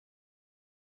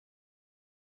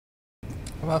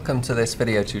Welcome to this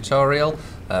video tutorial.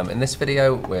 In this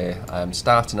video we're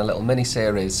starting a little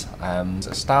mini-series,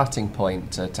 a starting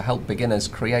point to help beginners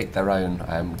create their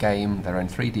own game, their own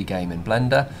 3D game in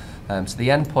Blender. So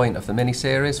the end point of the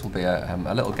mini-series will be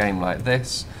a little game like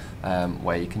this,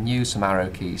 where you can use some arrow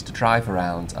keys to drive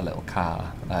around a little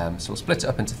car. So we'll split it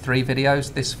up into 3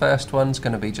 videos. This first one's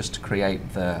going to be just to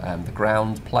create the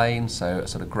ground plane, so a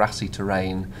sort of grassy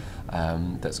terrain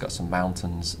that's got some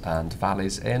mountains and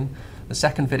valleys in. The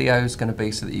second video is going to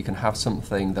be so that you can have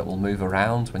something that will move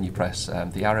around when you press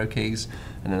the arrow keys.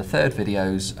 And then the third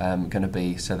video is going to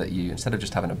be so that you, instead of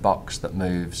just having a box that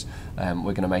moves,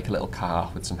 we're going to make a little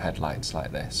car with some headlights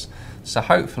like this. So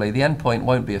hopefully the end point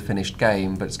won't be a finished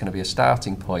game, but it's going to be a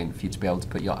starting point for you to be able to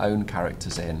put your own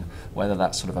characters in, whether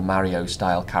that's sort of a Mario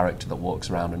style character that walks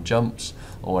around and jumps,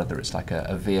 or whether it's like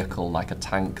a vehicle like a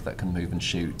tank that can move and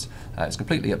shoot. It's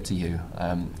completely up to you.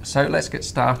 So let's get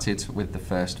started with the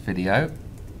first video.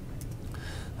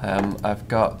 I've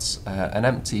got an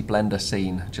empty Blender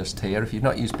scene just here. If you've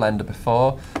not used Blender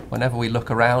before, whenever we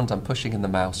look around, I'm pushing in the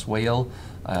mouse wheel,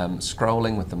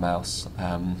 scrolling with the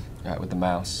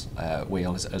mouse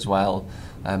wheel as well.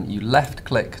 You left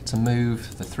click to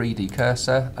move the 3D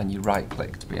cursor, and you right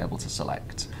click to be able to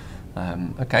select.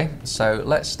 Okay, so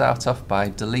let's start off by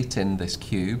deleting this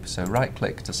cube. So right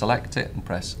click to select it and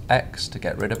press X to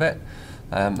get rid of it.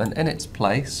 And in its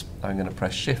place, I'm going to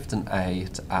press Shift and A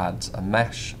to add a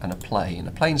mesh and a plane.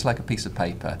 A plane's like a piece of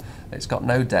paper. It's got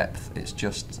no depth, it's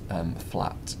just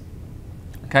flat.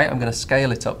 Okay, I'm going to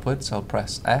scale it upwards, so I'll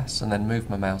press S and then move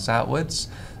my mouse outwards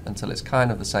until it's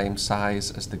kind of the same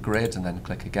size as the grid, and then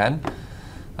click again.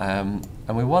 And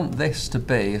we want this to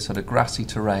be a sort of grassy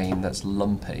terrain that's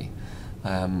lumpy.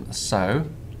 So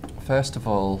first of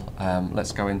all,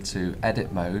 let's go into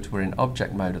edit mode. We're in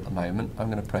object mode at the moment.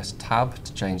 I'm going to press tab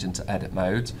to change into edit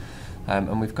mode.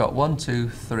 And we've got 1, 2,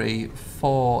 3,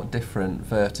 4 different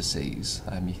vertices.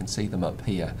 You can see them up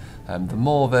here. The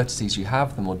more vertices you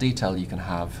have, the more detail you can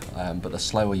have, but the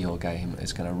slower your game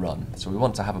is going to run. So we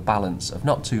want to have a balance of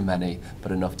not too many,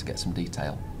 but enough to get some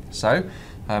detail. So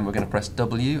we're going to press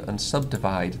W and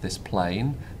subdivide this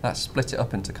plane. That's split it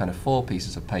up into kind of 4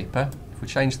 pieces of paper. If we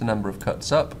change the number of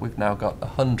cuts up, we've now got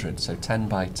 100, so 10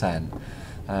 by 10.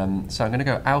 So I'm going to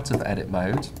go out of edit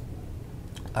mode,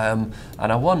 and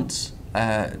I want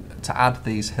to add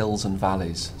these hills and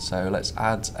valleys. So let's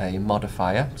add a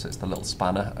modifier, so it's the little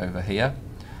spanner over here.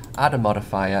 Add a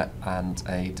modifier and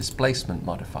a displacement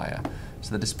modifier.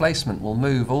 So the displacement will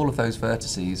move all of those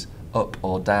vertices up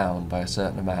or down by a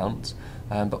certain amount,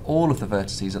 but all of the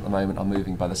vertices at the moment are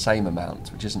moving by the same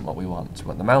amount, which isn't what we want. We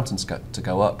want the mountains to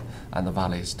go up and the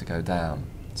valleys to go down.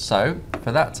 So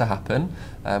for that to happen,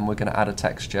 we're going to add a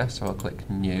texture, so I'll click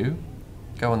New,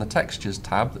 go on the Textures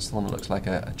tab, that's the one that looks like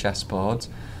a chessboard,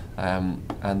 and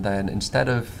then instead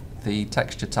of the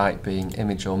texture type being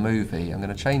image or movie, I'm going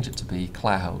to change it to be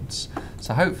clouds.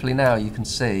 So hopefully now you can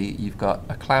see you've got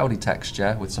a cloudy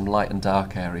texture with some light and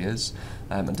dark areas,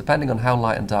 and depending on how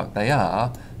light and dark they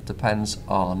are, depends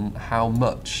on how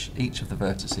much each of the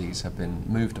vertices have been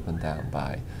moved up and down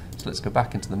by. So let's go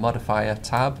back into the modifier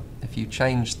tab. If you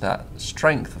change that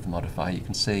strength of the modifier, you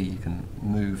can see you can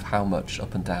move how much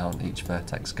up and down each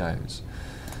vertex goes.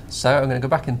 So I'm going to go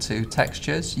back into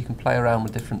textures. You can play around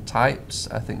with different types.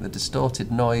 I think the distorted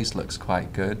noise looks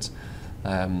quite good,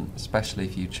 especially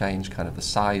if you change kind of the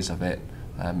size of it.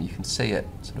 You can see it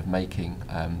sort of making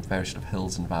various sort of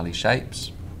hills and valley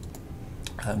shapes.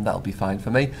 That'll be fine for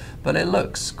me, but it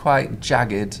looks quite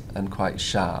jagged and quite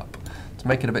sharp. To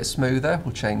make it a bit smoother,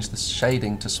 we'll change the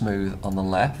shading to smooth on the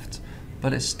left,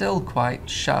 but it's still quite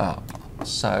sharp.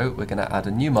 So we're going to add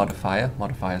a new modifier,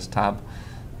 Modifiers tab,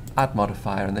 add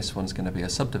modifier, and this one's going to be a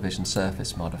Subdivision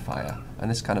surface modifier,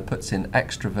 and this kind of puts in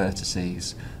extra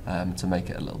vertices to make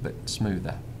it a little bit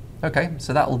smoother. Okay,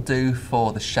 so that will do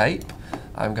for the shape.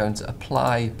 I'm going to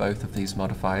apply both of these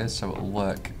modifiers so it will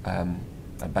work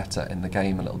better in the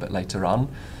game a little bit later on.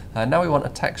 Now we want a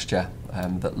texture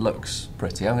that looks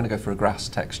pretty. I'm going to go for a grass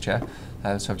texture.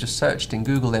 So I've just searched in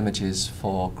Google Images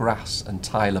for grass and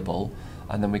tileable,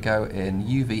 and then we go in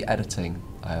UV editing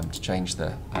to change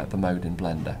the mode in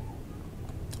Blender.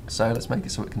 So let's make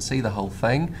it so we can see the whole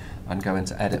thing and go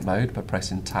into edit mode by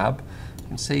pressing tab. You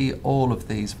can see all of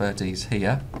these vertices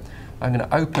here. I'm going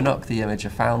to open up the image I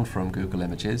found from Google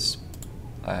Images,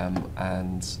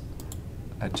 and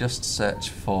I just search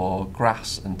for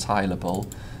grass and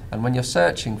tileable. And when you're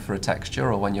searching for a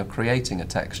texture, or when you're creating a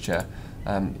texture,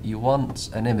 you want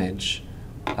an image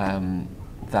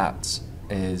that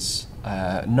is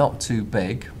not too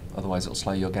big, otherwise it'll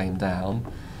slow your game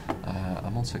down.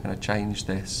 I'm also going to change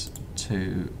this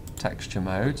to texture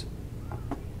mode.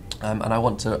 and I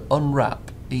want to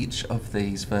unwrap each of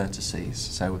these vertices.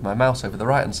 So with my mouse over the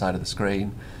right hand side of the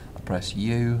screen, I press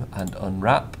U and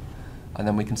unwrap, and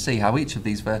then we can see how each of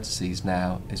these vertices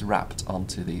now is wrapped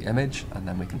onto the image, and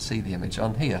then we can see the image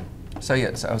on here. So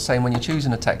yeah, so I was saying when you're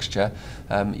choosing a texture,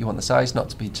 you want the size not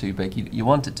to be too big, you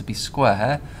want it to be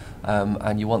square,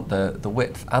 and you want the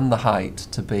width and the height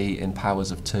to be in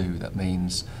powers of 2. That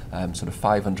means sort of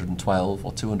 512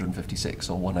 or 256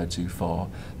 or 1024.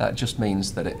 That just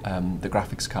means that the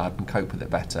graphics card can cope with it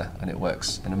better, and it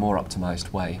works in a more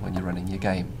optimized way when you're running your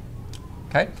game.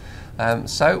 Okay,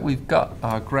 so we've got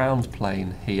our ground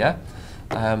plane here.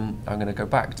 I'm going to go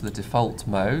back to the default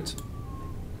mode,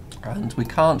 and we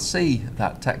can't see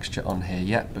that texture on here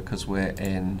yet because we're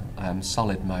in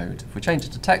solid mode. If we change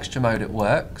it to texture mode, it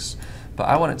works, but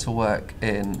I want it to work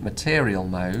in material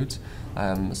mode,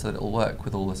 so that it'll work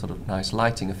with all the sort of nice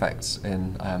lighting effects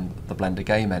in the Blender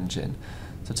game engine.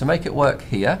 So to make it work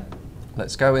here,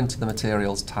 let's go into the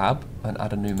materials tab and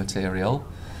add a new material.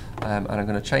 And I'm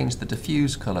going to change the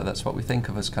diffuse colour. That's what we think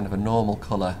of as kind of a normal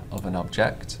colour of an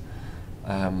object.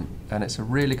 And it's a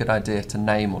really good idea to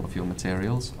name all of your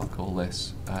materials. I'll call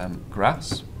this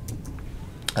grass.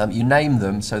 You name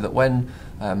them so that when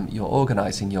you're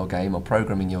organising your game or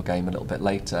programming your game a little bit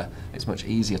later, it's much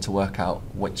easier to work out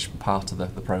which part of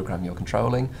the program you're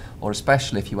controlling, or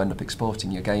especially if you end up exporting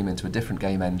your game into a different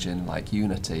game engine like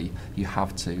Unity, you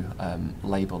have to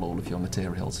label all of your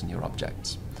materials and your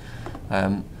objects.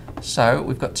 So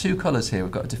we've got two colours here.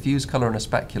 We've got a diffuse colour and a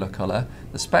specular colour.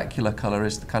 The specular colour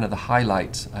is kind of the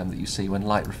highlight that you see when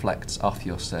light reflects off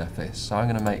your surface. So I'm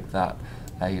going to make that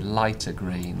a lighter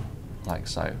green, like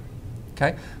so.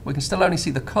 Okay, we can still only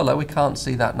see the colour. We can't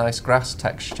see that nice grass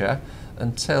texture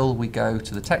until we go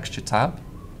to the texture tab,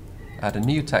 add a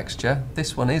new texture.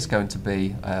 This one is going to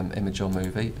be image or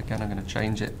movie. Again, I'm going to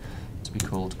change it to be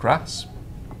called grass.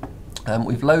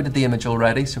 We've loaded the image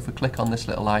already, so if we click on this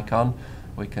little icon,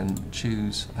 we can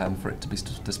choose for it to be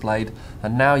displayed,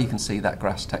 and now you can see that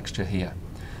grass texture here.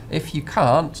 If you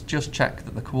can't, just check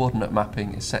that the coordinate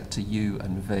mapping is set to U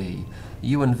and V.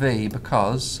 U and V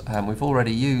because we've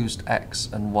already used X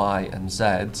and Y and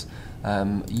Z.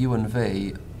 U and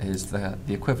V is the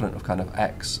equivalent of kind of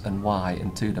X and Y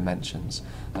in 2 dimensions.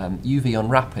 UV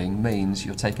unwrapping means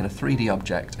you're taking a 3D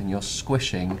object and you're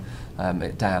squishing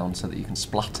it down so that you can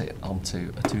splat it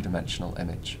onto a 2-dimensional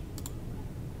image.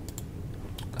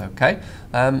 Okay,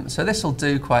 so this will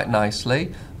do quite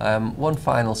nicely. One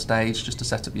final stage just to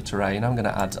set up your terrain. I'm going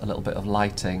to add a little bit of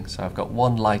lighting. So I've got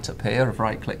one light up here. I've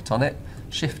right-clicked on it,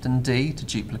 Shift and D to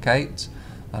duplicate,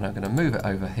 and I'm going to move it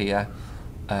over here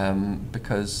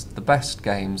because the best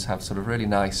games have sort of really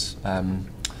nice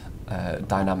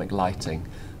dynamic lighting.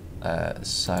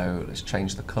 So let's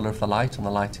change the colour of the light on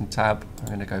the lighting tab. I'm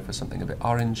going to go for something a bit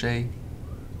orangey,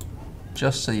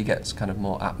 just so you get kind of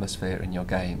more atmosphere in your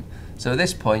game. So at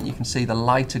this point you can see the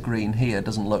lighter green here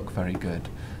doesn't look very good.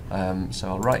 So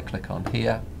I'll right click on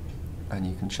here and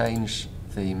you can change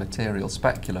the material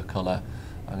specular colour.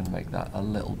 I'm going to make that a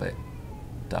little bit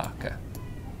darker.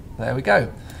 There we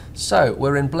go. So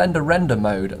we're in Blender render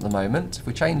mode at the moment. If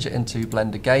we change it into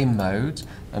Blender game mode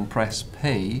and press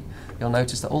P, you'll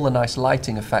notice that all the nice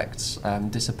lighting effects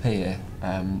disappear.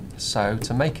 So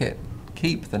to make it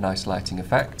keep the nice lighting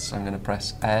effects, I'm going to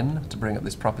press N to bring up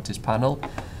this properties panel,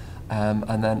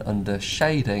 and then under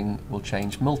shading we'll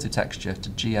change multi-texture to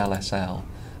GLSL,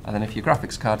 and then if your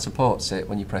graphics card supports it,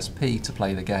 when you press P to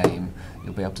play the game,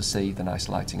 you'll be able to see the nice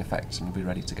lighting effects and you'll be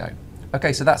ready to go.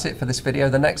 Okay, so that's it for this video.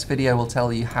 The next video will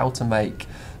tell you how to make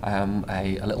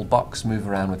a little box move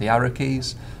around with the arrow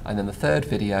keys, and then the third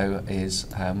video is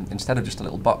instead of just a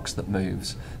little box that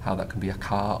moves, how that can be a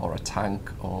car or a tank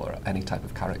or any type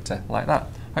of character like that.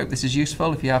 Hope this is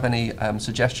useful. If you have any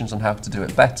suggestions on how to do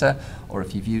it better, or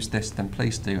if you've used this, then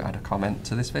please do add a comment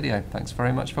to this video. Thanks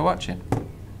very much for watching.